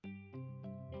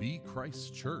Be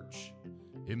Christ's church,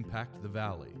 impact the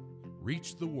valley,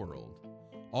 reach the world,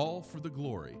 all for the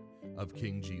glory of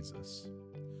King Jesus.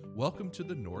 Welcome to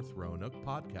the North Roanoke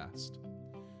Podcast.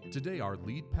 Today our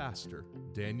lead pastor,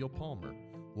 Daniel Palmer,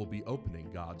 will be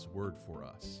opening God's Word for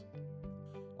us.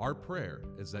 Our prayer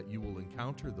is that you will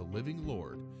encounter the living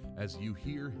Lord as you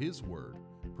hear His Word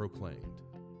proclaimed.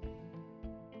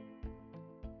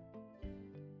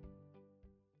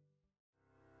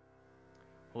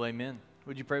 Well, amen.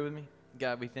 Would you pray with me?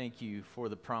 God, we thank you for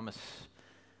the promise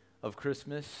of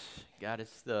Christmas. God,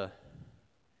 it's the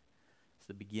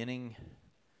beginning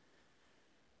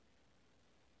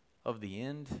of the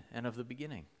end and of the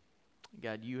beginning.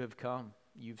 God, you have come.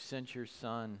 You've sent your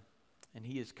Son, and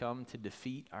He has come to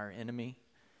defeat our enemy,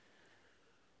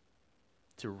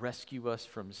 to rescue us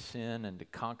from sin and to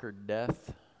conquer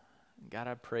death. God,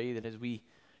 I pray that as we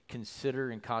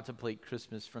consider and contemplate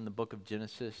Christmas from the book of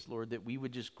Genesis, Lord, that we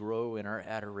would just grow in our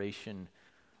adoration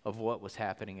of what was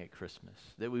happening at Christmas,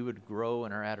 that we would grow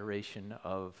in our adoration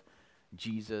of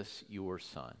Jesus, your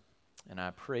Son. And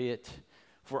I pray it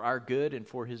for our good and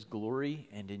for His glory,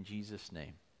 and in Jesus'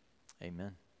 name,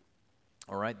 amen.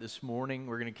 All right, this morning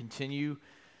we're going to continue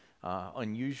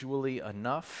unusually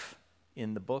enough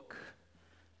in the book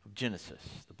of Genesis,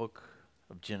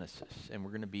 and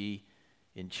we're going to be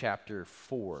in chapter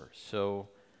 4, so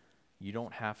you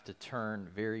don't have to turn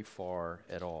very far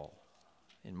at all.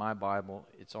 In my Bible,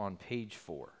 it's on page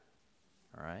 4,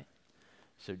 all right?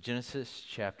 So Genesis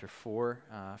chapter 4.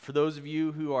 For those of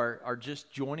you who are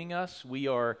just joining us, we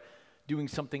are doing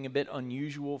something a bit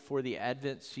unusual for the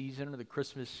Advent season or the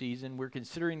Christmas season. We're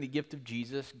considering the gift of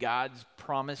Jesus, God's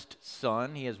promised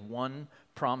Son. He has one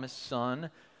promised Son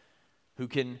who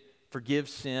can forgive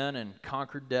sin and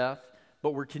conquer death.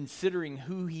 But we're considering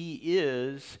who He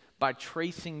is by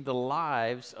tracing the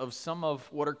lives of some of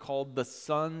what are called the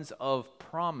sons of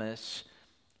promise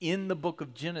in the book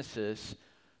of Genesis,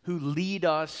 who lead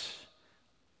us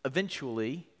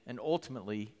eventually and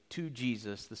ultimately to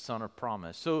Jesus, the Son of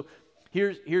promise. So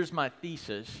here's my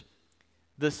thesis.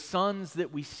 The sons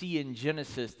that we see in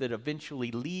Genesis that eventually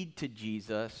lead to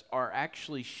Jesus are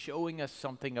actually showing us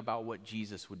something about what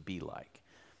Jesus would be like.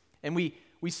 And we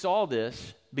saw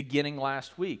this beginning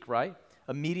last week, right?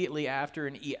 Immediately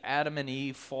after Adam and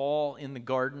Eve fall in the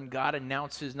garden, God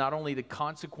announces not only the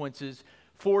consequences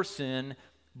for sin,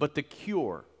 but the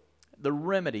cure, the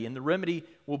remedy. And the remedy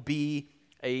will be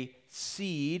a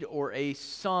seed or a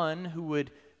son who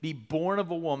would be born of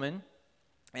a woman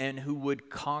and who would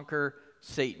conquer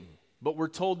Satan. But we're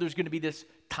told there's going to be this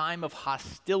time of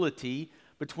hostility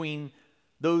between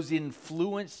those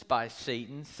influenced by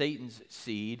Satan, Satan's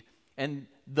seed, and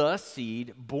the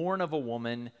seed born of a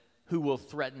woman who will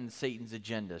threaten Satan's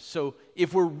agenda. So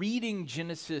if we're reading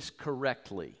Genesis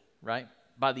correctly, right,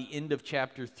 by the end of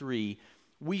chapter 3,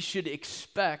 we should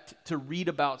expect to read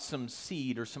about some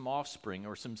seed or some offspring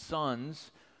or some sons,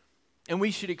 and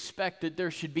we should expect that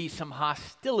there should be some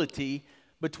hostility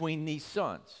between these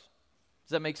sons.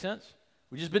 Does that make sense?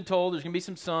 We've just been told there's going to be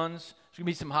some sons, there's going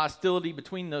to be some hostility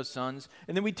between those sons,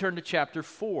 and then we turn to chapter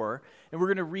 4, and we're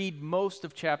going to read most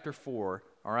of chapter 4,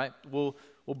 all right? We'll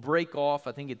break off,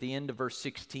 I think, at the end of verse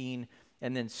 16,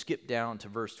 and then skip down to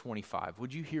verse 25.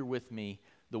 Would you hear with me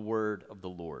the word of the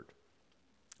Lord?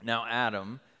 Now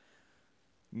Adam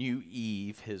knew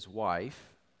Eve, his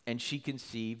wife, and she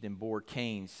conceived and bore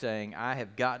Cain, saying, I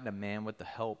have gotten a man with the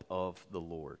help of the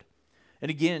Lord. And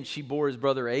again, she bore his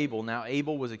brother Abel. Now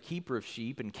Abel was a keeper of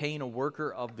sheep, and Cain a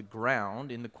worker of the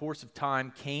ground. In the course of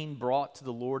time, Cain brought to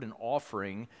the Lord an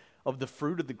offering of the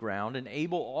fruit of the ground, and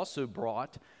Abel also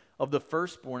brought of the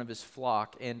firstborn of his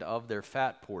flock and of their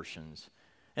fat portions.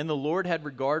 And the Lord had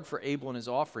regard for Abel and his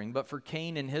offering, but for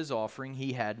Cain and his offering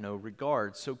he had no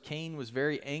regard. So Cain was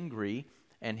very angry,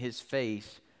 and his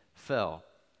face fell.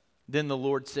 Then the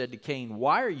Lord said to Cain,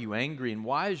 Why are you angry, and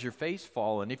why is your face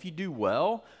fallen? If you do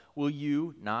well, will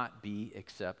you not be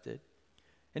accepted?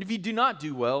 And if you do not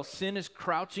do well, sin is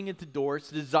crouching at the door. Its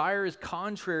desire is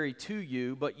contrary to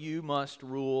you, but you must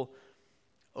rule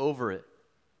over it.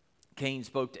 Cain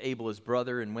spoke to Abel his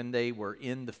brother, and when they were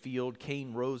in the field,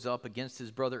 Cain rose up against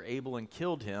his brother Abel and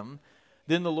killed him.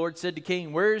 Then the Lord said to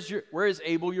Cain, Where is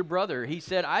Abel your brother? He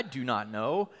said, I do not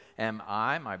know. Am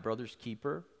I my brother's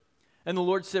keeper? And the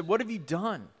Lord said, What have you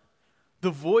done?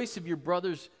 The voice of your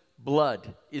brother's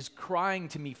blood is crying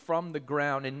to me from the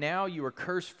ground, and now you are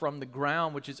cursed from the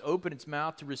ground, which has opened its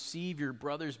mouth to receive your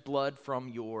brother's blood from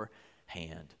your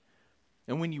hand.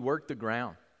 And when you work the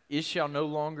ground, it shall no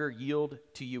longer yield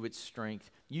to you its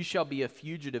strength. You shall be a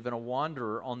fugitive and a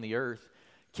wanderer on the earth.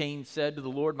 Cain said to the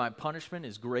Lord, My punishment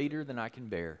is greater than I can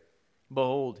bear.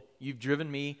 Behold, you've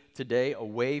driven me today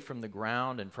away from the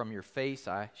ground, and from your face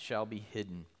I shall be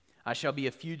hidden. I shall be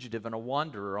a fugitive and a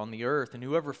wanderer on the earth, and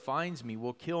whoever finds me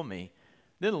will kill me."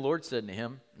 Then the Lord said to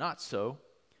him, "Not so.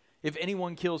 If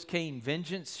anyone kills Cain,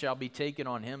 vengeance shall be taken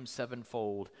on him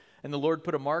sevenfold." And the Lord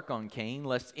put a mark on Cain,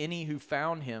 lest any who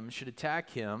found him should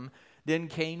attack him. Then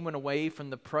Cain went away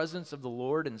from the presence of the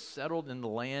Lord and settled in the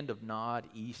land of Nod,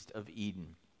 east of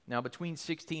Eden. Now, between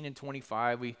 16 and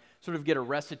 25, we sort of get a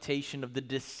recitation of the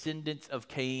descendants of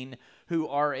Cain who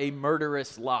are a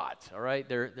murderous lot, all right?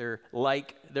 They're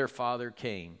like their father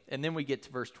Cain. And then we get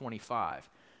to verse 25.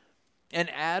 "And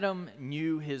Adam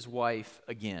knew his wife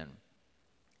again,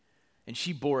 and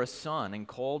she bore a son and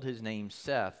called his name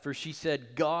Seth. For she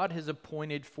said, 'God has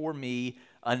appointed for me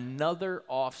another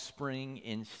offspring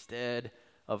instead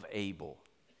of Abel.'"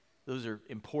 Those are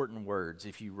important words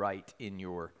if you write in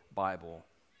your Bible.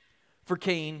 "For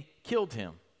Cain killed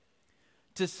him.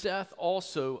 To Seth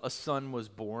also a son was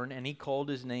born, and he called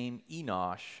his name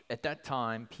Enosh. At that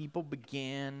time, people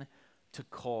began to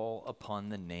call upon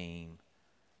the name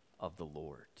of the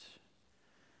Lord."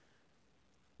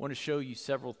 I want to show you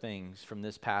several things from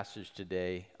this passage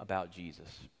today about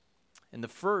Jesus. And the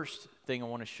first thing I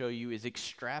want to show you is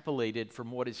extrapolated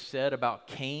from what is said about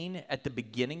Cain at the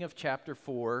beginning of chapter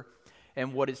 4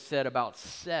 and what is said about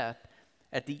Seth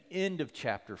at the end of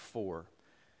chapter 4.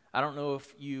 I don't know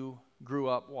if you grew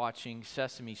up watching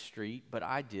Sesame Street, but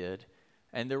I did.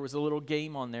 And there was a little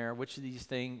game on there. Which of these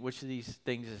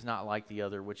things is not like the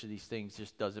other? Which of these things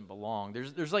just doesn't belong?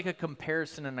 There's like a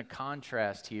comparison and a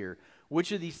contrast here.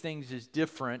 Which of these things is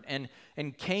different?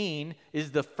 And Cain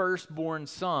is the firstborn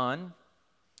son,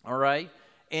 all right?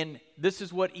 And this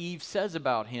is what Eve says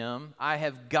about him: "I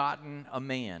have gotten a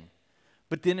man."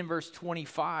 But then in verse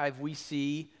 25, we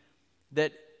see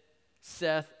that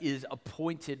Seth is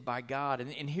appointed by God.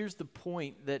 And here's the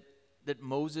point that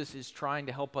Moses is trying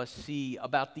to help us see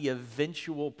about the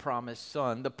eventual promised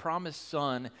son. The promised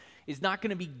son is not going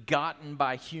to be gotten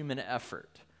by human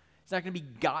effort. It's not going to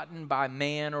be gotten by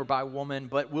man or by woman,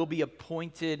 but will be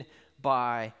appointed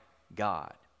by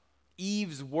God.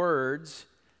 Eve's words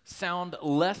sound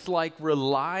less like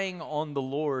relying on the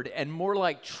Lord and more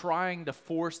like trying to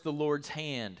force the Lord's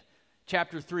hand.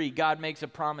 Chapter 3, God makes a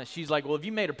promise. She's like, "Well, if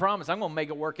you made a promise, I'm going to make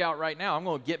it work out right now. I'm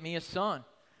going to get me a son."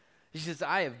 She says,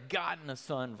 "I have gotten a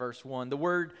son," verse 1. The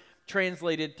word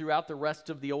translated throughout the rest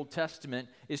of the Old Testament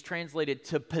is translated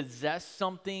to possess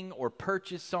something or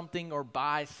purchase something or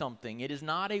buy something. It is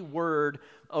not a word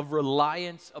of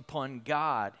reliance upon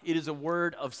God. It is a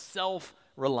word of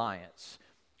self-reliance.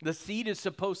 The seed is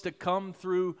supposed to come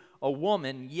through a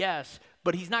woman, yes,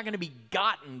 but he's not going to be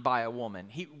gotten by a woman.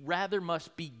 He rather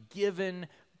must be given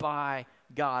by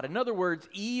God. In other words,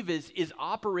 Eve is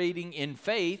operating in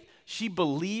faith. She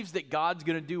believes that God's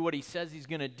going to do what he says he's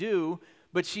going to do,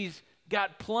 but she's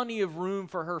got plenty of room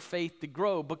for her faith to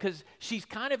grow because she's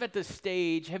kind of at the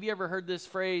stage, have you ever heard this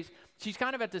phrase? She's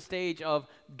kind of at the stage of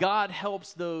God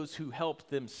helps those who help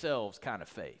themselves kind of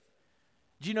faith.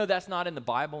 Do you know that's not in the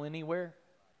Bible anywhere?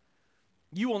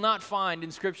 You will not find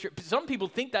in Scripture, some people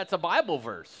think that's a Bible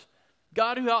verse.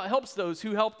 God who helps those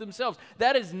who help themselves.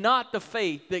 That is not the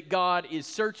faith that God is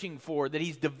searching for, that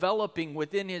he's developing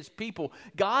within his people.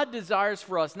 God desires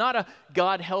for us not a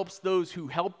God helps those who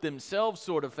help themselves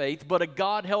sort of faith, but a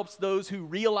God helps those who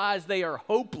realize they are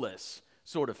hopeless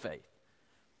sort of faith.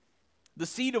 The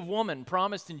seed of woman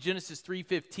promised in Genesis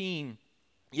 3:15,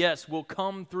 yes, will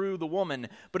come through the woman,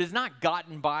 but is not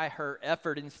gotten by her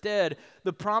effort. Instead,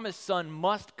 the promised son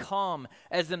must come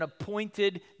as an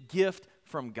appointed gift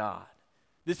from God.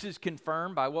 This is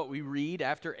confirmed by what we read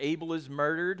after Abel is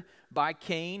murdered by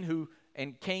Cain,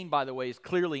 and Cain, by the way, is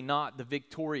clearly not the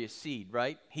victorious seed,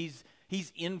 right? He's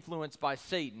influenced by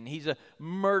Satan. He's a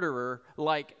murderer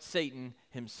like Satan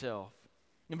himself.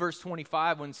 In verse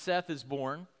 25, when Seth is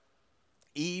born,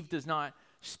 Eve does not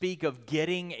speak of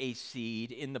getting a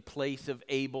seed in the place of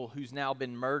Abel, who's now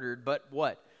been murdered, but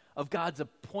what? Of God's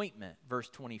appointment, verse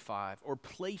 25, or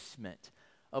placement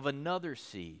of another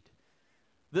seed.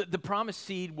 The promised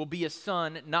seed will be a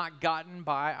son not gotten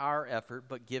by our effort,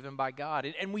 but given by God.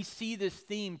 And we see this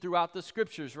theme throughout the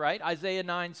Scriptures, right? Isaiah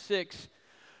 9:6,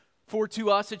 "For to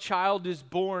us a child is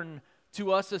born,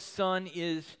 to us a son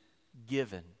is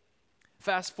given."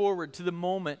 Fast forward to the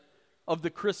moment of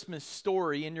the Christmas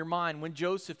story in your mind when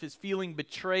Joseph is feeling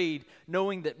betrayed,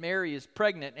 knowing that Mary is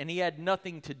pregnant and he had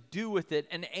nothing to do with it.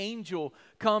 An angel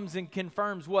comes and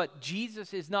confirms what?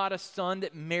 Jesus is not a son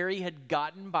that Mary had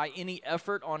gotten by any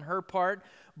effort on her part,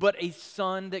 but a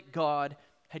son that God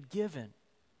had given.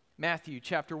 Matthew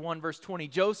chapter 1, verse 20,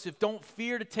 Joseph, don't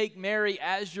fear to take Mary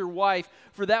as your wife,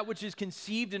 for that which is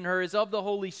conceived in her is of the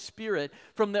Holy Spirit.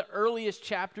 From the earliest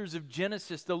chapters of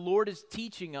Genesis, the Lord is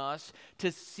teaching us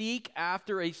to seek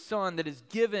after a son that is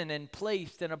given and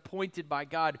placed and appointed by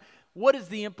God. What is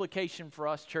the implication for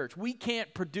us, church? We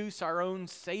can't produce our own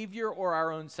Savior or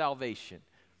our own salvation.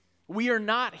 We are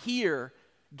not here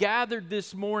gathered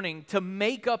this morning to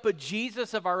make up a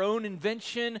Jesus of our own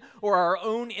invention or our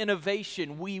own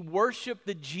innovation. We worship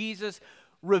the Jesus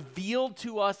revealed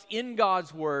to us in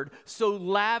God's Word, so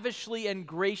lavishly and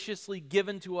graciously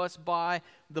given to us by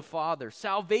the Father.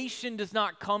 Salvation does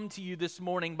not come to you this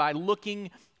morning by looking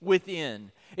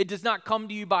within. It does not come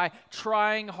to you by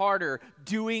trying harder,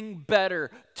 doing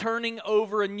better, turning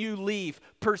over a new leaf,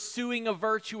 pursuing a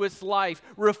virtuous life,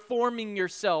 reforming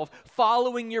yourself,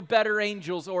 following your better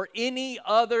angels, or any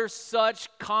other such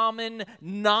common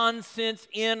nonsense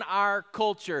in our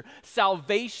culture.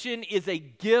 Salvation is a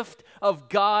gift of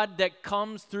God that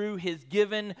comes through His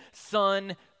given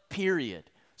Son, period.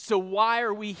 So why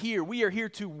are we here? We are here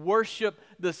to worship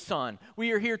the Son.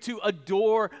 We are here to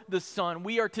adore the Son.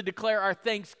 We are to declare our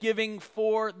thanksgiving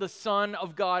for the Son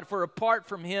of God. For apart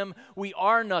from Him, we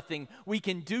are nothing. We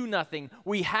can do nothing.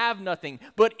 We have nothing.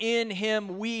 But in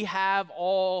Him, we have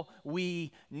all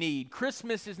we need.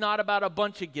 Christmas is not about a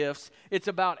bunch of gifts. It's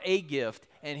about a gift,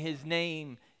 and His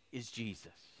name is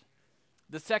Jesus.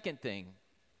 The second thing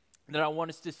that I want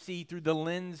us to see through the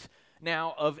lens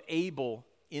now of Abel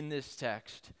in this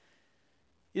text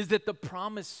is that the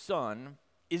promised son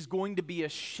is going to be a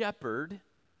shepherd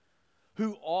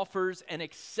who offers an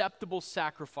acceptable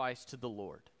sacrifice to the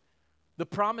Lord. The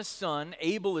promised son,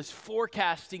 Abel is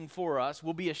forecasting for us,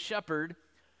 will be a shepherd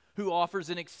who offers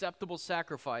an acceptable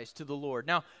sacrifice to the Lord.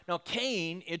 Now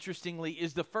Cain, interestingly,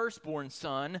 is the firstborn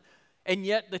son, and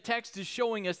yet the text is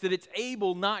showing us that it's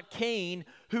Abel, not Cain,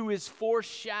 who is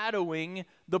foreshadowing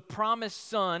the promised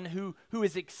son who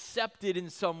is accepted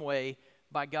in some way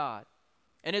by God.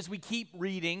 And as we keep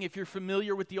reading, if you're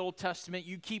familiar with the Old Testament,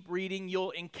 you keep reading,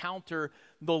 you'll encounter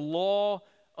the law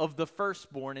of the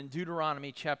firstborn in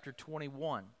Deuteronomy chapter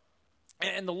 21.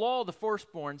 And the law of the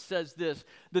firstborn says this,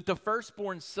 that the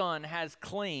firstborn son has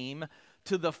claim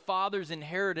to the father's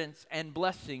inheritance and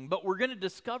blessing. But we're going to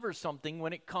discover something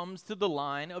when it comes to the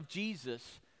line of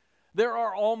Jesus. There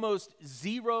are almost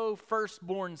zero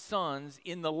firstborn sons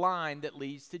in the line that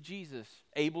leads to Jesus.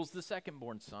 Abel's the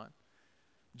secondborn son.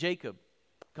 Jacob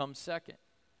comes second.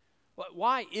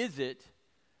 Why is it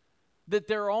that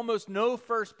there are almost no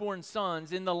firstborn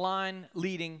sons in the line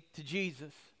leading to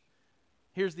Jesus?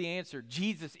 Here's the answer.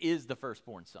 Jesus is the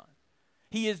firstborn son.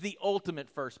 He is the ultimate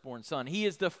firstborn son. He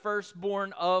is the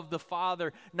firstborn of the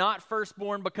Father, not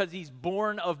firstborn because he's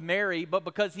born of Mary, but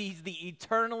because he's the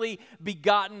eternally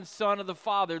begotten Son of the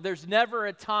Father. There's never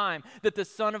a time that the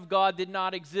Son of God did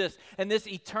not exist. And this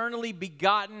eternally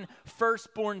begotten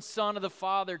firstborn Son of the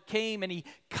Father came and he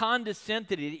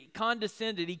condescended.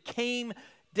 He came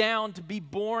down to be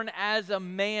born as a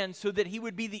man so that he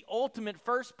would be the ultimate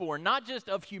firstborn, not just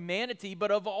of humanity, but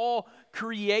of all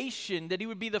creation, that he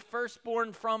would be the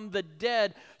firstborn from the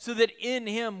dead so that in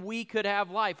him we could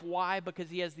have life. Why? Because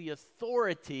he has the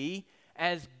authority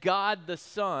as God the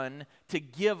Son to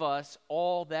give us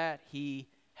all that he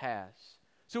has.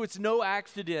 So it's no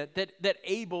accident that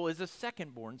Abel is a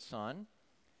secondborn son,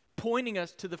 pointing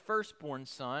us to the firstborn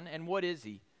son. And what is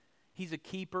he? He's a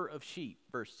keeper of sheep,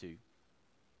 verse 2.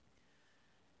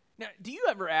 Now, do you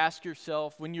ever ask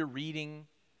yourself when you're reading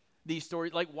these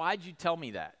stories, like, why'd you tell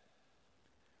me that?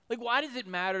 Like, why does it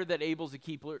matter that Abel's a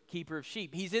keeper of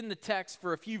sheep? He's in the text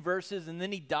for a few verses, and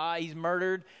then he dies, he's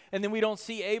murdered, and then we don't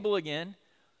see Abel again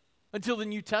until the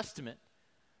New Testament.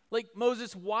 Like,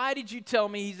 Moses, why did you tell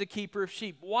me he's a keeper of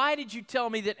sheep? Why did you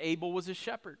tell me that Abel was a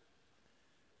shepherd?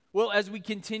 Well, as we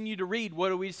continue to read, what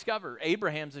do we discover?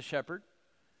 Abraham's a shepherd.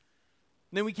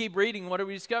 And then we keep reading, what do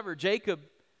we discover? Jacob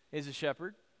is a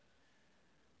shepherd.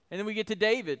 And then we get to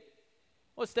David.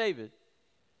 What's David?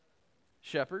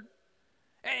 Shepherd.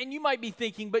 And you might be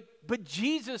thinking, but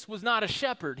Jesus was not a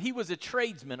shepherd. He was a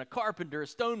tradesman, a carpenter, a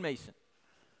stonemason.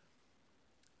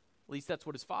 At least that's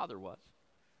what his father was.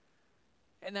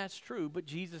 And that's true, but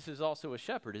Jesus is also a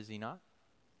shepherd, is he not?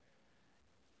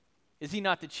 Is he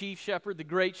not the chief shepherd, the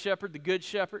great shepherd, the good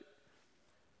shepherd?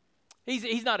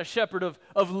 He's not a shepherd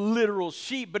of literal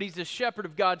sheep, but he's a shepherd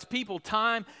of God's people.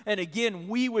 Time and again,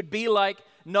 we would be like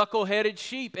knuckle-headed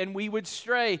sheep, and we would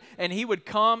stray, and he would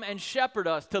come and shepherd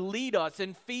us, to lead us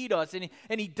and feed us, and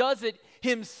he does it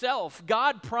himself.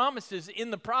 God promises in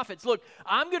the prophets, look,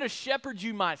 I'm going to shepherd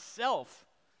you myself.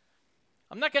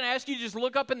 I'm not going to ask you to just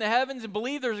look up in the heavens and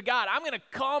believe there's a God. I'm going to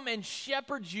come and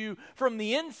shepherd you from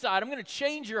the inside. I'm going to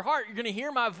change your heart. You're going to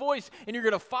hear my voice, and you're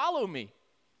going to follow me.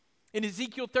 In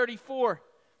Ezekiel 34,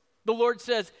 the Lord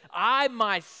says, I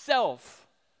myself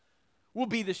will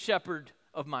be the shepherd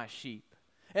of my sheep.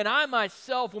 And I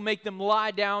myself will make them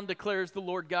lie down, declares the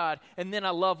Lord God. And then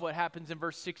I love what happens in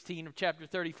verse 16 of chapter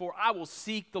 34. I will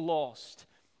seek the lost.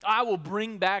 I will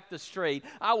bring back the strayed.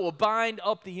 I will bind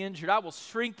up the injured. I will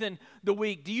strengthen the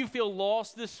weak. Do you feel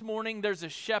lost this morning? There's a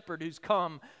shepherd who's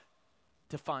come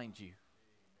to find you.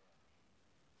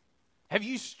 Have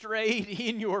you strayed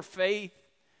in your faith?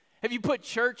 Have you put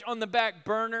church on the back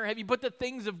burner? Have you put the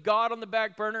things of God on the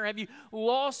back burner? Have you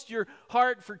lost your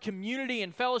heart for community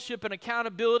and fellowship and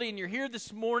accountability? And you're here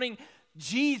this morning.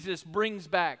 Jesus brings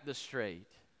back the strayed.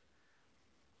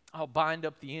 I'll bind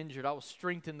up the injured. I will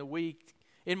strengthen the weak.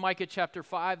 In Micah chapter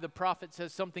 5, the prophet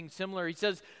says something similar. He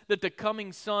says that the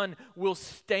coming son will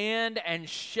stand and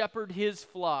shepherd his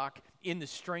flock in the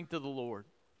strength of the Lord.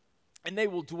 And they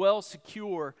will dwell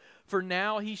secure, for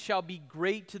now he shall be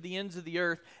great to the ends of the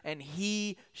earth, and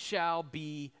he shall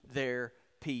be their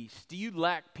peace. Do you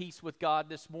lack peace with God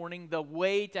this morning? The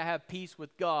way to have peace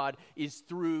with God is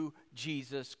through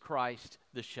Jesus Christ,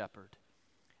 the shepherd.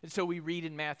 And so we read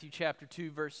in Matthew chapter 2,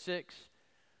 verse 6,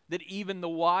 that even the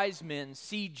wise men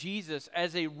see Jesus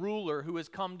as a ruler who has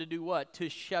come to do what? To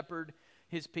shepherd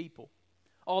his people.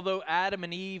 Although Adam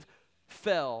and Eve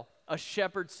fell, a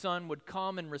shepherd's son would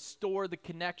come and restore the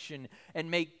connection and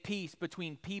make peace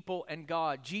between people and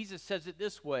God. Jesus says it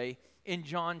this way in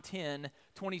John 10,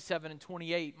 27 and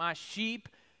 28. My sheep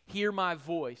hear my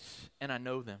voice, and I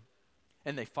know them,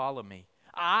 and they follow me.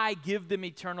 I give them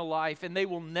eternal life, and they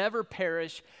will never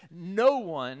perish. No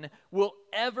one will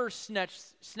ever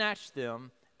snatch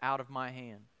them out of my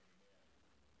hand.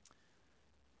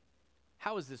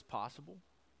 How is this possible?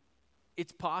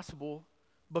 It's possible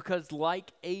because,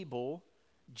 like Abel,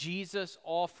 Jesus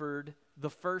offered the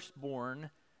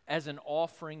firstborn as an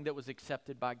offering that was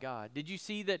accepted by God. Did you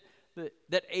see that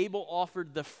Abel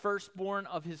offered the firstborn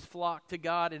of his flock to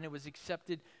God and it was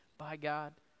accepted by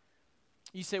God?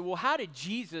 You say, well, how did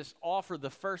Jesus offer the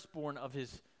firstborn of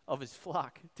his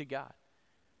flock to God?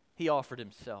 He offered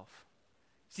himself.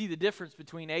 See, the difference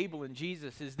between Abel and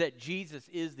Jesus is that Jesus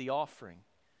is the offering.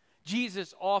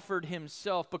 Jesus offered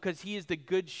himself because he is the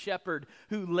good shepherd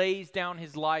who lays down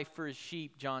his life for his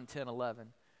sheep, John 10:11.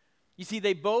 You see,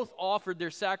 they both offered their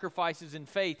sacrifices in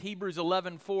faith. Hebrews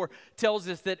 11:4 tells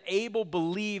us that Abel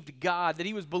believed God, that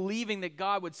he was believing that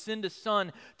God would send a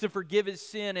son to forgive his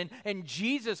sin. And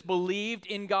Jesus believed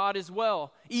in God as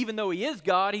well. Even though he is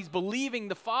God, he's believing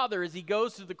the Father as he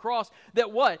goes to the cross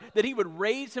that what? That he would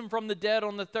raise him from the dead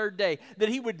on the third day, that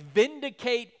he would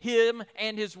vindicate him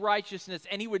and his righteousness,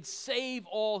 and he would save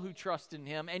all who trust in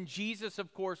him. And Jesus,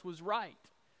 of course, was right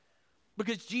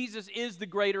because Jesus is the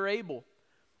greater Abel.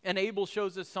 And Abel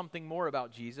shows us something more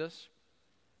about Jesus.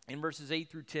 In verses 8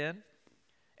 through 10,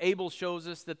 Abel shows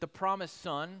us that the promised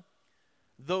son,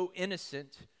 though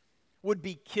innocent, would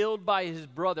be killed by his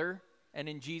brother, and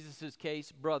in Jesus'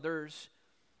 case, brothers,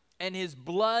 and his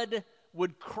blood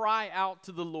would cry out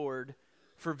to the Lord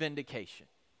for vindication.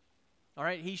 All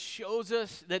right, he shows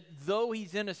us that though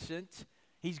he's innocent,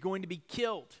 he's going to be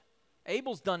killed.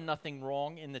 Abel's done nothing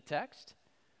wrong in the text.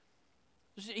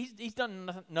 He's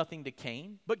done nothing to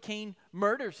Cain, but Cain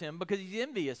murders him because he's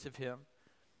envious of him,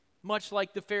 much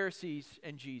like the Pharisees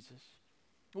and Jesus.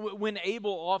 When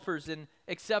Abel offers an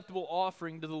acceptable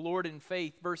offering to the Lord in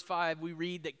faith, verse 5, we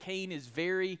read that Cain is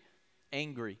very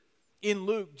angry. In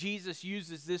Luke, Jesus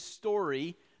uses this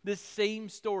same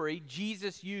story,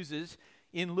 Jesus uses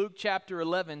in Luke chapter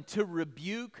 11 to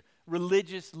rebuke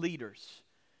religious leaders.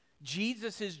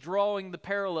 Jesus is drawing the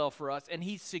parallel for us, and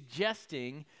he's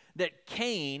suggesting that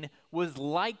Cain was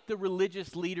like the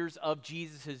religious leaders of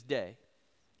Jesus' day.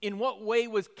 In what way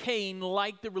was Cain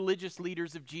like the religious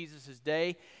leaders of Jesus'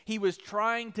 day? He was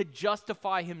trying to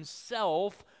justify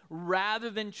himself rather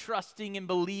than trusting and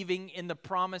believing in the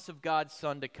promise of God's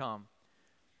Son to come.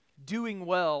 Doing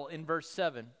well, in verse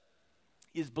 7,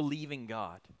 is believing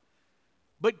God.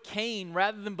 But Cain,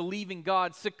 rather than believing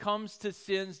God, succumbs to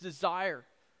sin's desire.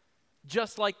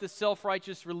 Just like the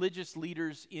self-righteous religious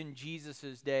leaders in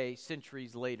Jesus' day,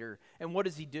 centuries later. And what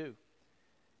does he do?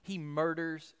 He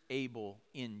murders Abel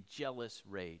in jealous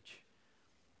rage.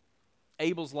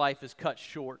 Abel's life is cut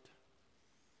short,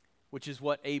 which is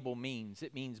what Abel means.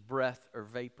 It means breath or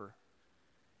vapor.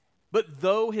 But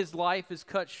though his life is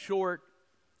cut short,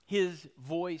 his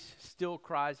voice still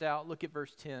cries out. Look at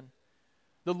verse 10.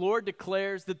 The Lord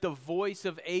declares that the voice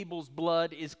of Abel's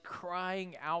blood is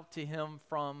crying out to him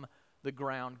from the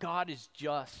ground. God is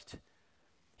just.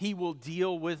 He will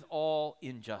deal with all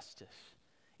injustice.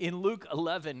 In Luke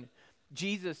 11,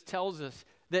 Jesus tells us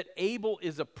that Abel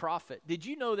is a prophet. Did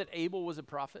you know that Abel was a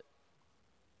prophet?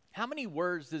 How many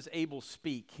words does Abel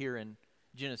speak here in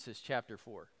Genesis chapter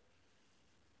 4?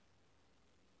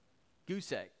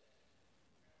 Goose egg.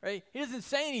 Right? He doesn't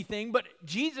say anything, but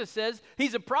Jesus says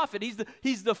he's a prophet.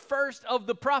 He's the first of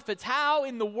the prophets. How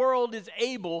in the world is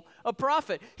Abel a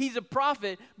prophet? He's a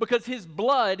prophet because his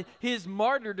blood, his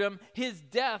martyrdom, his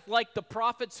death, like the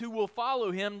prophets who will follow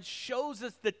him, shows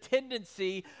us the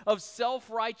tendency of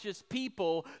self-righteous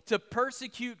people to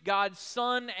persecute God's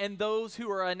son and those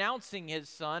who are announcing his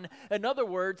son. In other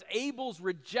words, Abel's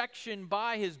rejection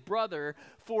by his brother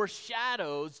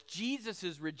foreshadows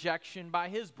Jesus' rejection by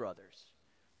his brothers.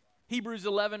 Hebrews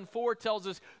 11:4 tells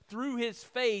us, through his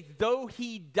faith, though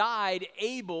he died,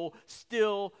 Abel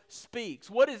still speaks.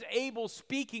 What is Abel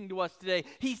speaking to us today?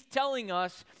 He's telling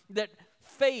us that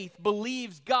faith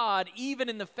believes God even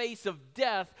in the face of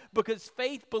death, because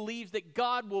faith believes that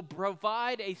God will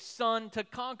provide a son to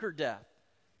conquer death.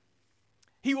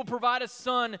 He will provide a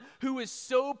son who is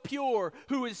so pure,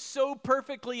 who is so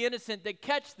perfectly innocent that,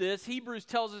 catch this, Hebrews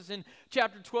tells us in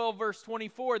chapter 12, verse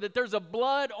 24, that there's a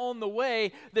blood on the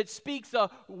way that speaks a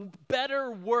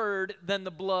better word than the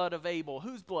blood of Abel.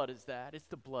 Whose blood is that? It's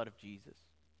the blood of Jesus.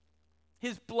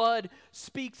 His blood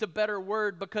speaks a better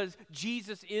word because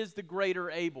Jesus is the greater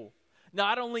Abel.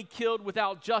 Not only killed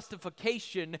without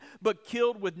justification, but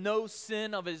killed with no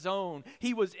sin of his own.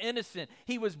 He was innocent.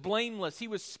 He was blameless. He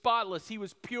was spotless. He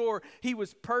was pure. He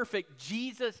was perfect.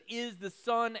 Jesus is the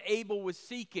son Abel was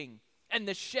seeking. And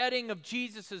the shedding of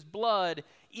Jesus' blood,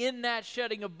 in that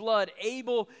shedding of blood,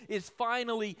 Abel is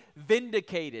finally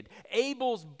vindicated.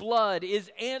 Abel's blood is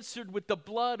answered with the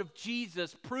blood of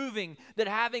Jesus, proving that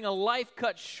having a life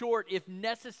cut short, if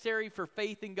necessary for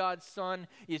faith in God's Son,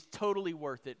 is totally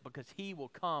worth it, because he will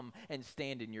come and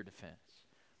stand in your defense.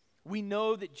 We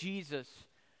know that Jesus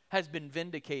has been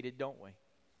vindicated, don't we?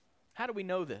 How do we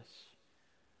know this?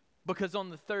 Because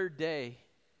on the third day,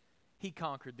 he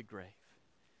conquered the grave.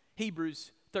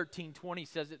 Hebrews 13:20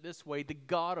 says it this way: the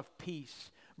God of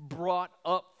peace brought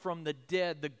up from the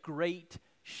dead the great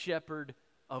shepherd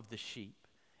of the sheep.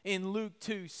 In Luke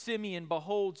 2, Simeon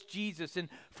beholds Jesus and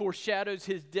foreshadows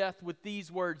his death with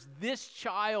these words: this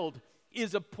child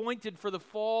is appointed for the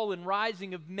fall and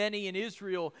rising of many in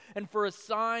Israel, and for a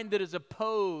sign that is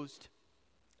opposed,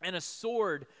 and a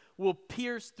sword will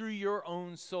pierce through your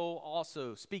own soul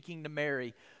also, speaking to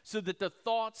Mary, so that the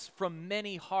thoughts from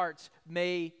many hearts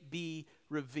may be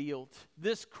revealed.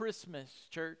 This Christmas,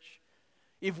 church,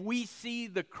 if we see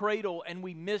the cradle and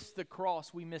we miss the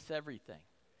cross, we miss everything.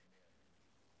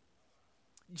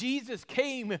 Jesus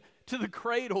came to the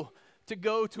cradle to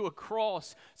go to a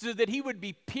cross so that he would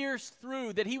be pierced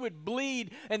through, that he would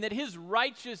bleed, and that his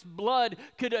righteous blood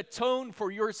could atone for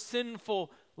your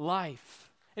sinful life.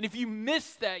 And if you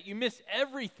miss that, you miss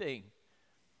everything.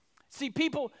 See,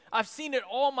 people, I've seen it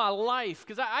all my life,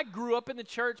 because I grew up in the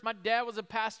church. My dad was a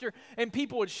pastor, and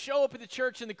people would show up at the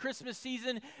church in the Christmas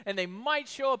season, and they might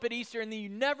show up at Easter, and then you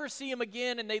never see them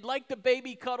again, and they'd like the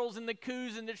baby cuddles and the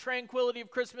coos and the tranquility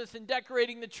of Christmas and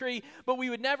decorating the tree, but we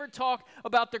would never talk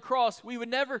about the cross. We would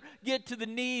never get to the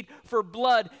need for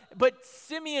blood. But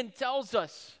Simeon tells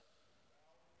us,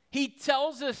 he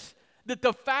tells us that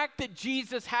the fact that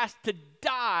Jesus has to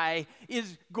die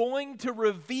is going to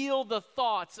reveal the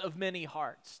thoughts of many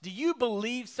hearts. Do you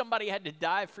believe somebody had to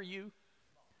die for you?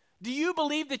 Do you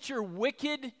believe that you're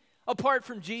wicked apart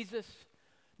from Jesus?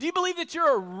 Do you believe that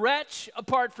you're a wretch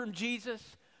apart from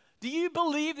Jesus? Do you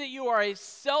believe that you are a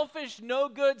selfish,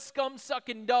 no-good,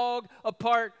 scum-sucking dog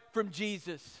apart from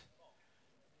Jesus?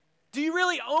 Do you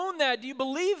really own that? Do you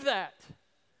believe that?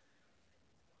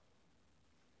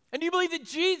 And do you believe that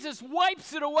Jesus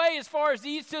wipes it away as far as the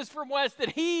east is from west,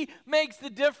 that he makes the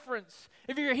difference?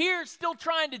 If you're here still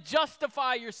trying to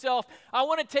justify yourself, I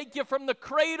want to take you from the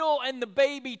cradle and the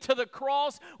baby to the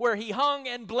cross where he hung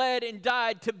and bled and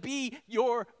died to be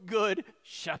your good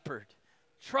shepherd.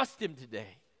 Trust him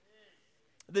today.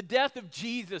 The death of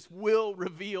Jesus will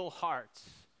reveal hearts.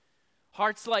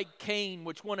 Hearts like Cain,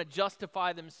 which want to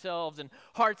justify themselves, and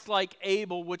hearts like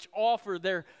Abel, which offer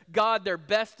their God their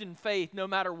best in faith, no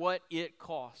matter what it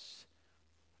costs.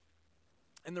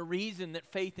 And the reason that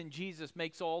faith in Jesus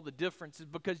makes all the difference is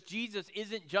because Jesus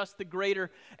isn't just the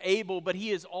greater Abel, but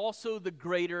he is also the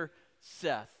greater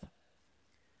Seth.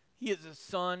 He is a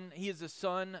son. He is a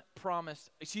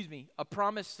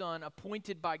promised son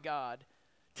appointed by God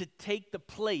to take the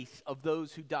place of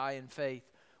those who die in faith.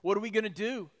 What are we going to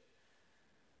do?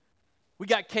 We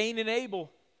got Cain and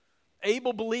Abel.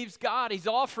 Abel believes God. He's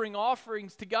offering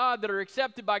offerings to God that are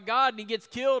accepted by God, and he gets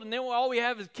killed. And then all we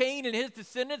have is Cain and his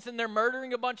descendants, and they're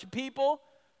murdering a bunch of people.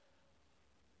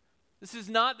 This is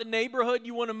not the neighborhood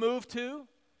you want to move to,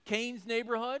 Cain's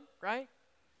neighborhood, right?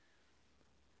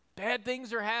 Bad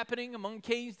things are happening among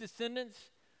Cain's descendants.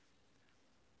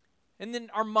 And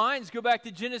then our minds go back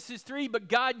to Genesis 3. But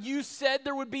God, you said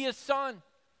there would be a son.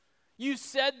 You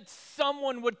said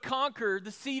someone would conquer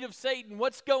the seed of Satan.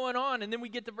 What's going on? And then we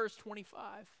get to verse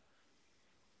 25.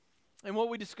 And what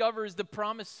we discover is the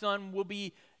promised son will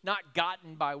be not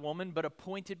gotten by woman, but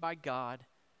appointed by God.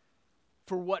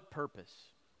 For what purpose?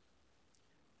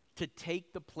 To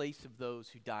take the place of those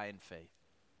who die in faith.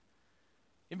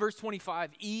 In verse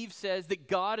 25, Eve says that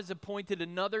God has appointed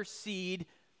another seed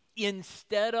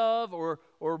instead of, or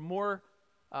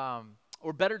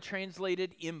better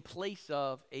translated, in place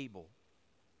of Abel.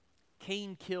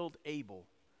 Cain killed Abel,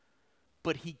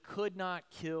 but he could not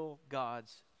kill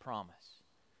God's promise.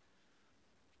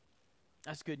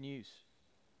 That's good news.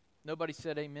 Nobody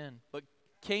said amen. But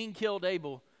Cain killed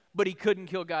Abel, but he couldn't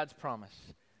kill God's promise.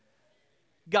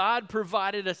 God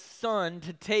provided a son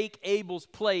to take Abel's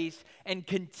place and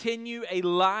continue a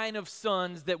line of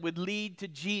sons that would lead to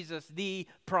Jesus, the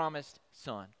promised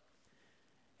son.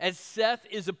 As Seth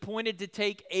is appointed to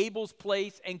take Abel's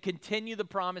place and continue the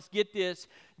promise, get this,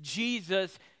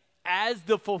 Jesus, as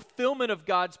the fulfillment of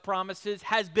God's promises,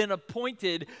 has been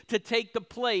appointed to take the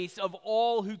place of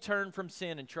all who turn from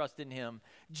sin and trust in him.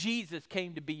 Jesus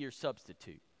came to be your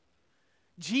substitute.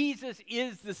 Jesus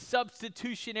is the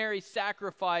substitutionary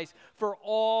sacrifice for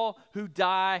all who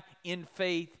die in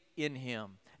faith in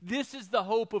him. This is the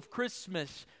hope of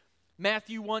Christmas.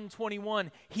 Matthew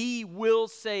 1:21, he will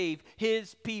save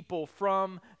his people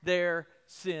from their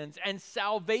sins. And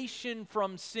salvation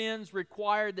from sins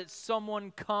required that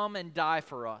someone come and die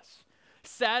for us,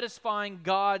 satisfying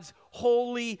God's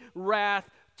holy wrath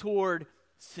toward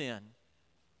sin.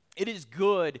 It is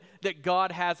good that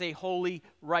God has a holy,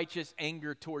 righteous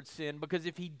anger towards sin, because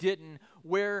if he didn't,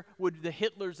 where would the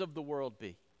Hitlers of the world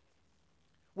be?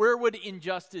 Where would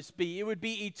injustice be? It would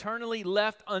be eternally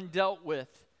left undealt with.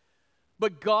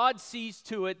 But God sees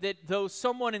to it that though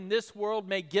someone in this world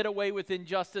may get away with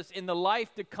injustice, in the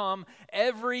life to come,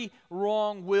 every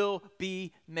wrong will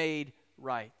be made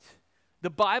right. The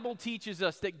Bible teaches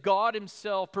us that God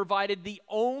himself provided the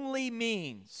only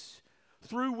means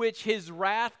through which his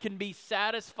wrath can be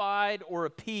satisfied or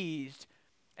appeased,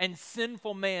 and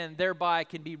sinful man thereby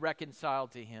can be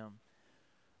reconciled to him.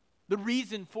 The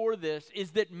reason for this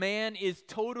is that man is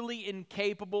totally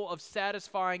incapable of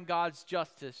satisfying God's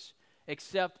justice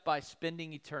except by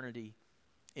spending eternity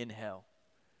in hell.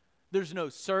 There's no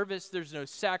service, there's no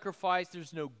sacrifice,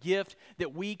 there's no gift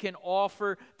that we can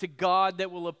offer to God that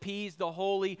will appease the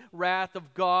holy wrath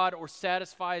of God or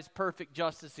satisfy his perfect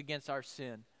justice against our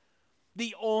sin.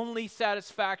 The only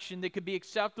satisfaction that could be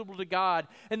acceptable to God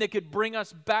and that could bring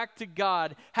us back to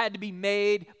God had to be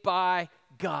made by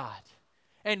God.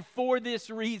 And for this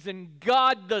reason,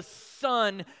 God the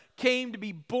Son came to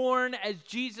be born as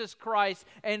Jesus Christ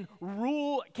and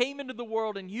came into the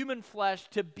world in human flesh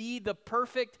to be the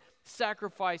perfect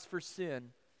sacrifice for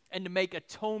sin and to make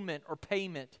atonement or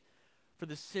payment for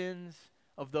the sins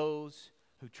of those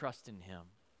who trust in him.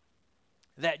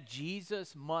 That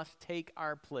Jesus must take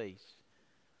our place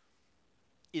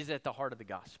is at the heart of the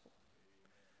gospel.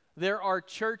 There are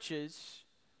churches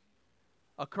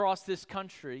across this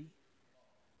country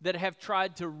that have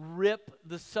tried to rip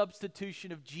the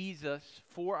substitution of Jesus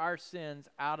for our sins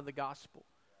out of the gospel.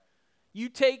 You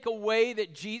take away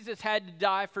that Jesus had to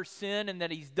die for sin and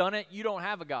that he's done it, you don't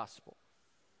have a gospel.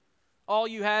 All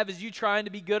you have is you trying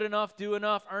to be good enough, do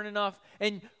enough, earn enough,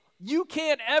 and you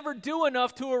can't ever do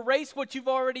enough to erase what you've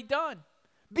already done.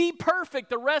 Be perfect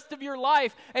the rest of your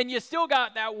life, and you still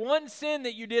got that one sin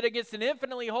that you did against an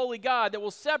infinitely holy God that will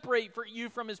separate you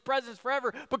from his presence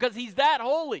forever because he's that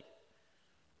holy.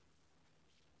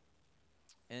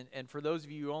 And for those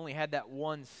of you who only had that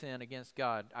one sin against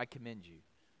God, I commend you.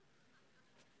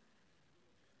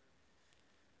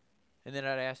 And then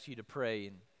I'd ask you to pray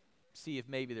and see if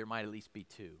maybe there might at least be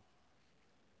two.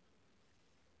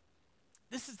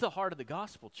 This is the heart of the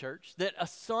gospel, church, that a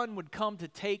son would come to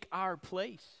take our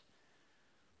place.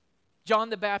 John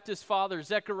the Baptist's father,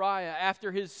 Zechariah,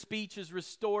 after his speech is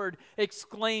restored,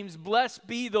 exclaims, "Blessed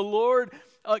be the Lord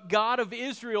God of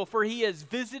Israel, for he has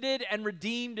visited and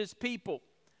redeemed his people."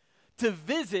 To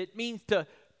visit means to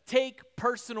take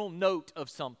personal note of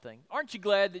something. Aren't you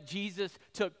glad that Jesus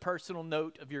took personal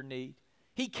note of your need?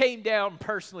 He came down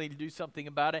personally to do something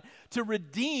about it. To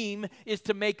redeem is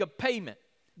to make a payment.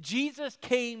 Jesus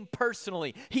came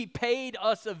personally. He paid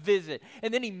us a visit.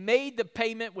 And then he made the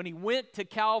payment when he went to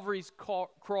Calvary's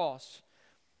cross.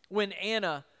 When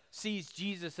Anna sees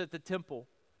Jesus at the temple,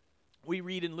 we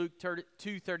read in Luke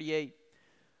 2:38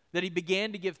 that he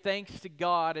began to give thanks to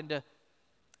God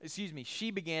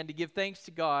she began to give thanks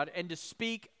to God and to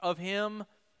speak of him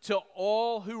to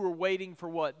all who were waiting for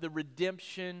what? The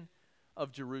redemption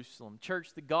of Jerusalem.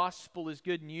 Church, the gospel is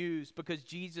good news because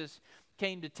Jesus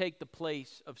came to take the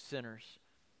place of sinners.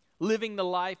 Living the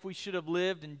life we should have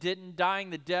lived and didn't,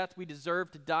 dying the death we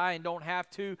deserve to die and don't have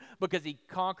to because he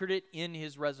conquered it in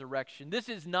his resurrection. This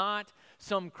is not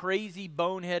some crazy,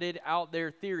 boneheaded, out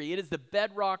there theory. It is the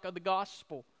bedrock of the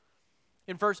gospel.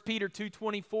 In 1 Peter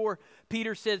 2:24,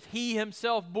 Peter says, he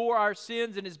himself bore our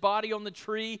sins in his body on the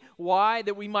tree. Why?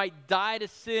 That we might die to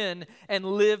sin and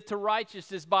live to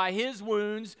righteousness. By his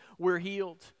wounds we're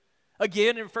healed.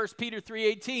 Again, in 1 Peter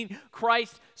 3:18,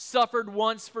 Christ suffered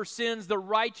once for sins, the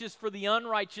righteous for the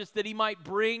unrighteous, that he might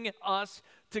bring us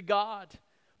to God.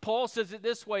 Paul says it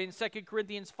this way in 2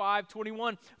 Corinthians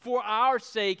 5:21, for our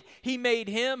sake he made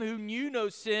him who knew no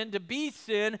sin to be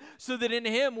sin, so that in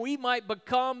him we might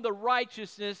become the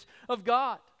righteousness of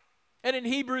God. And in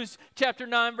Hebrews chapter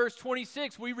 9, verse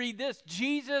 26, we read this,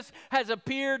 Jesus has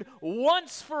appeared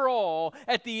once for all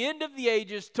at the end of the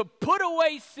ages to put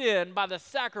away sin by the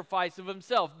sacrifice of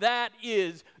himself. That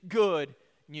is good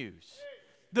news.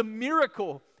 The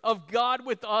miracle of God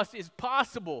with us is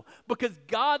possible because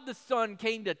God the Son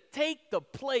came to take the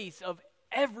place of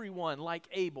everyone like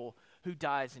Abel who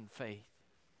dies in faith.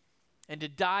 And to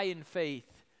die in faith,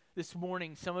 this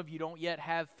morning some of you don't yet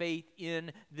have faith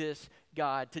in this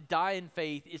God. To die in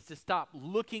faith is to stop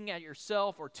looking at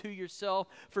yourself or to yourself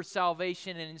for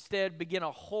salvation and instead begin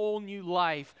a whole new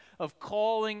life of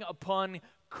calling upon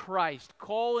Christ,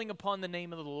 calling upon the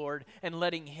name of the Lord and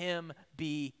letting him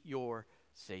be your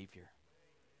Savior.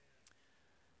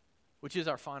 Which is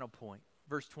our final point.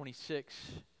 Verse 26,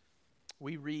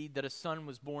 we read that a son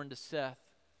was born to Seth.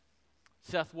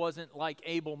 Seth wasn't like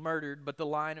Abel murdered, but the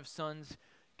line of sons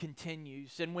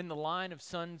continues. And when the line of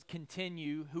sons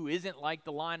continue, who isn't like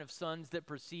the line of sons that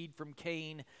proceed from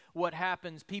Cain, what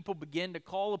happens? People begin to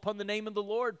call upon the name of the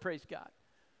Lord, praise God.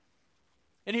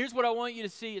 And here's what I want you to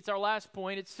see. It's our last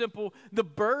point. It's simple. The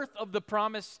birth of the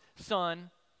promised son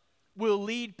will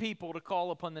lead people to call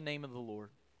upon the name of the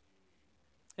Lord.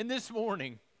 And this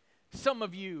morning, some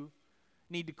of you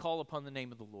need to call upon the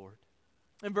name of the Lord.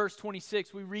 In verse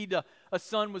 26, we read a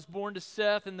son was born to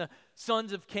Seth, and the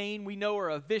sons of Cain, we know, are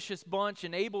a vicious bunch,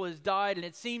 and Abel has died, and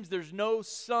it seems there's no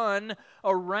son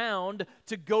around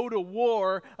to go to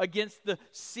war against the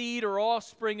seed or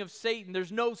offspring of Satan.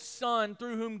 There's no son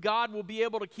through whom God will be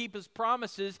able to keep his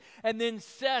promises, and then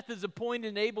Seth is appointed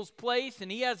in Abel's place,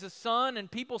 and he has a son, and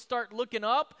people start looking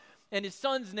up, and his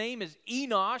son's name is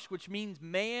Enosh, which means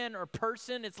man or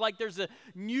person. It's like there's a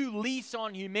new lease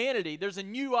on humanity. There's a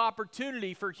new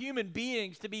opportunity for human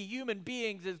beings to be human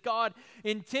beings as God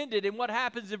intended. And what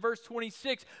happens in verse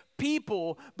 26?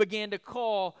 People began to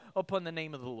call upon the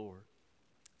name of the Lord.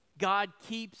 God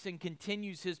keeps and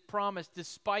continues his promise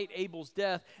despite Abel's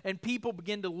death, and people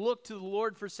begin to look to the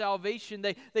Lord for salvation.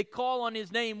 They call on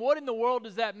his name. What in the world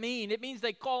does that mean? It means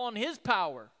they call on his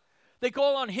power. They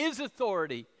call on his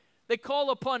authority. They call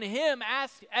upon him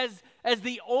as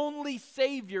the only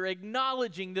Savior,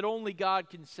 acknowledging that only God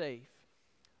can save.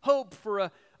 Hope for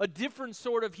a different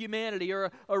sort of humanity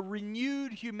or a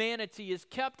renewed humanity is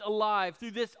kept alive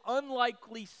through this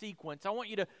unlikely sequence. I want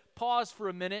you to pause for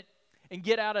a minute and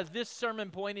get out of this sermon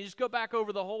point and just go back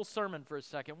over the whole sermon for a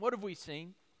second. What have we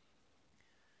seen?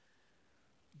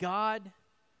 God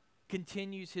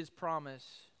continues his promise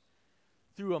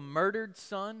through a murdered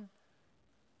son,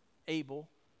 Abel,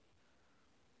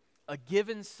 a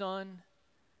given son,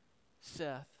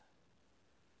 Seth,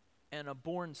 and a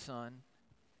born son,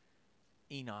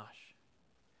 Enosh.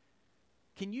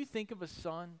 Can you think of a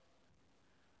son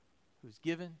who's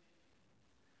given,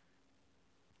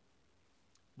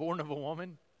 born of a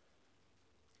woman,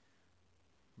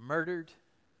 murdered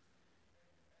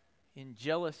in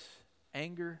jealous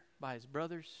anger by his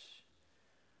brothers,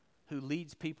 who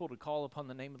leads people to call upon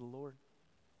the name of the Lord?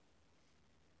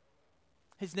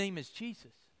 His name is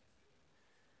Jesus.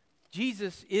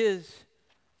 Jesus is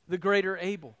the greater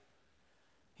Abel.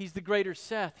 He's the greater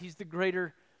Seth. He's the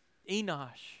greater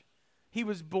Enosh. He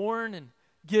was born and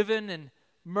given and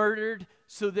murdered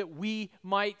so that we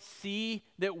might see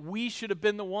that we should have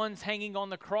been the ones hanging on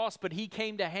the cross, but he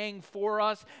came to hang for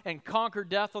us and conquer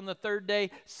death on the third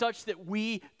day, such that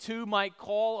we too might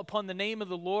call upon the name of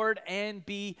the Lord and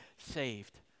be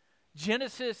saved.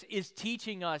 Genesis is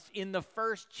teaching us in the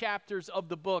first chapters of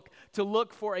the book to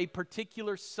look for a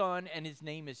particular son, and his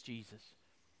name is Jesus.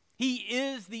 He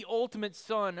is the ultimate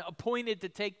son appointed to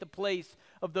take the place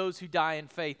of those who die in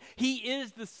faith. He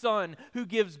is the son who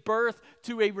gives birth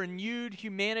to a renewed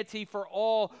humanity for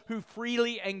all who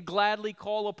freely and gladly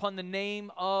call upon the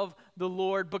name of the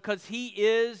Lord, because he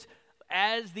is,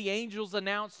 as the angels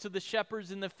announced to the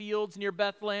shepherds in the fields near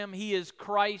Bethlehem, he is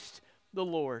Christ the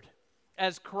Lord.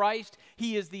 As Christ,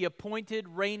 he is the appointed,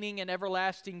 reigning, and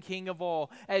everlasting King of all.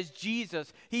 As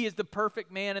Jesus, he is the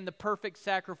perfect man and the perfect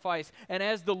sacrifice. And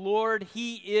as the Lord,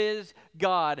 he is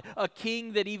God, a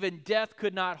king that even death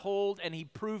could not hold, and he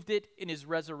proved it in his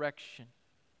resurrection.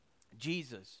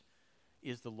 Jesus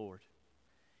is the Lord.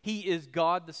 He is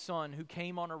God the Son who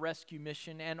came on a rescue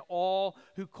mission, and all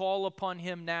who call upon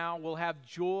him now will have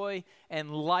joy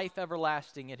and life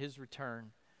everlasting at his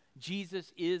return.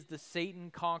 Jesus is the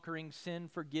Satan-conquering,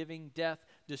 sin-forgiving,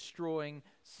 death-destroying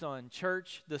Son.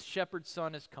 Church, the shepherd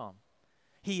son has come.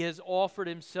 He has offered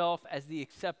himself as the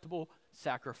acceptable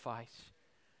sacrifice.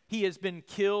 He has been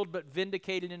killed but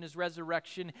vindicated in his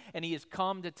resurrection, and he has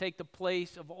come to take the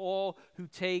place of all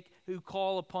who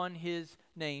call upon his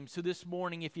name. So this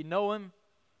morning, if you know him,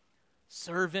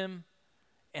 serve him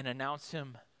and announce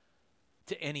him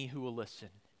to any who will listen.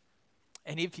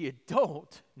 And if you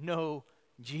don't know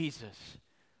Jesus,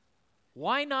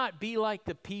 why not be like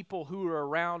the people who were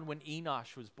around when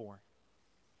Enosh was born?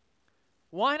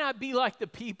 Why not be like the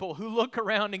people who look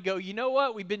around and go, you know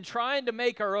what? We've been trying to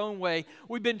make our own way.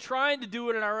 We've been trying to do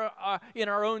it in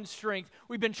our own strength.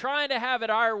 We've been trying to have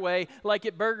it our way, like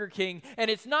at Burger King, and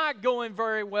it's not going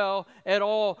very well at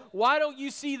all. Why don't you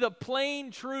see the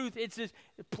plain truth? It's as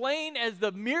plain as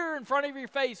the mirror in front of your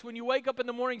face when you wake up in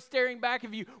the morning staring back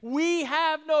of you. We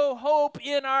have no hope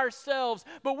in ourselves,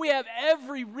 but we have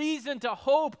every reason to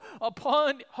hope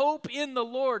in the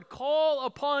Lord. Call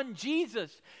upon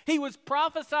Jesus. He was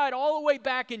prophesied all the way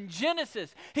back in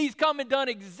Genesis. He's come and done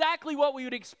exactly what we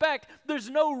would expect. There's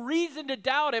no reason to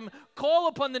doubt him. Call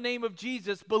upon the name of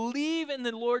Jesus. Believe in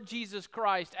the Lord Jesus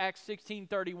Christ, Acts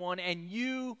 16:31, and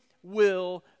you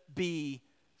will be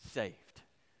saved.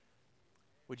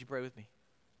 Would you pray with me?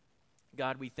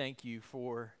 God, we thank you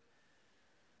for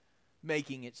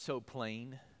making it so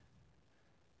plain.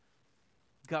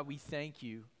 God, we thank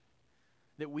you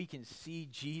that we can see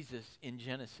Jesus in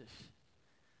Genesis.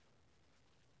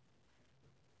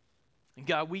 And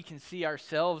God, we can see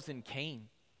ourselves in Cain,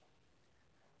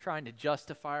 trying to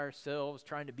justify ourselves,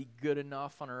 trying to be good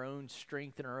enough on our own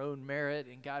strength and our own merit.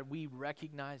 And God, we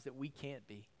recognize that we can't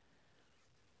be.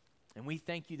 And we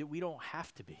thank you that we don't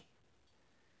have to be.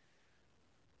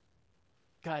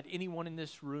 God, anyone in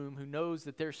this room who knows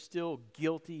that they're still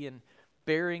guilty and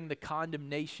bearing the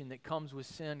condemnation that comes with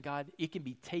sin, God, it can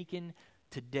be taken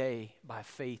today by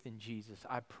faith in Jesus.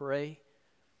 I pray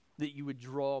that you would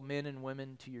draw men and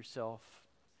women to yourself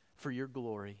for your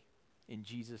glory. In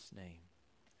Jesus' name,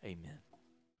 amen.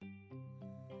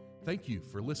 Thank you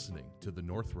for listening to the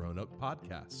North Roanoke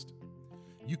Podcast.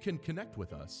 You can connect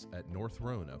with us at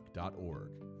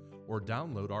northroanoke.org or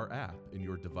download our app in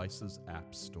your device's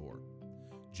app store.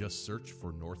 Just search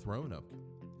for North Roanoke.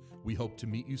 We hope to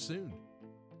meet you soon.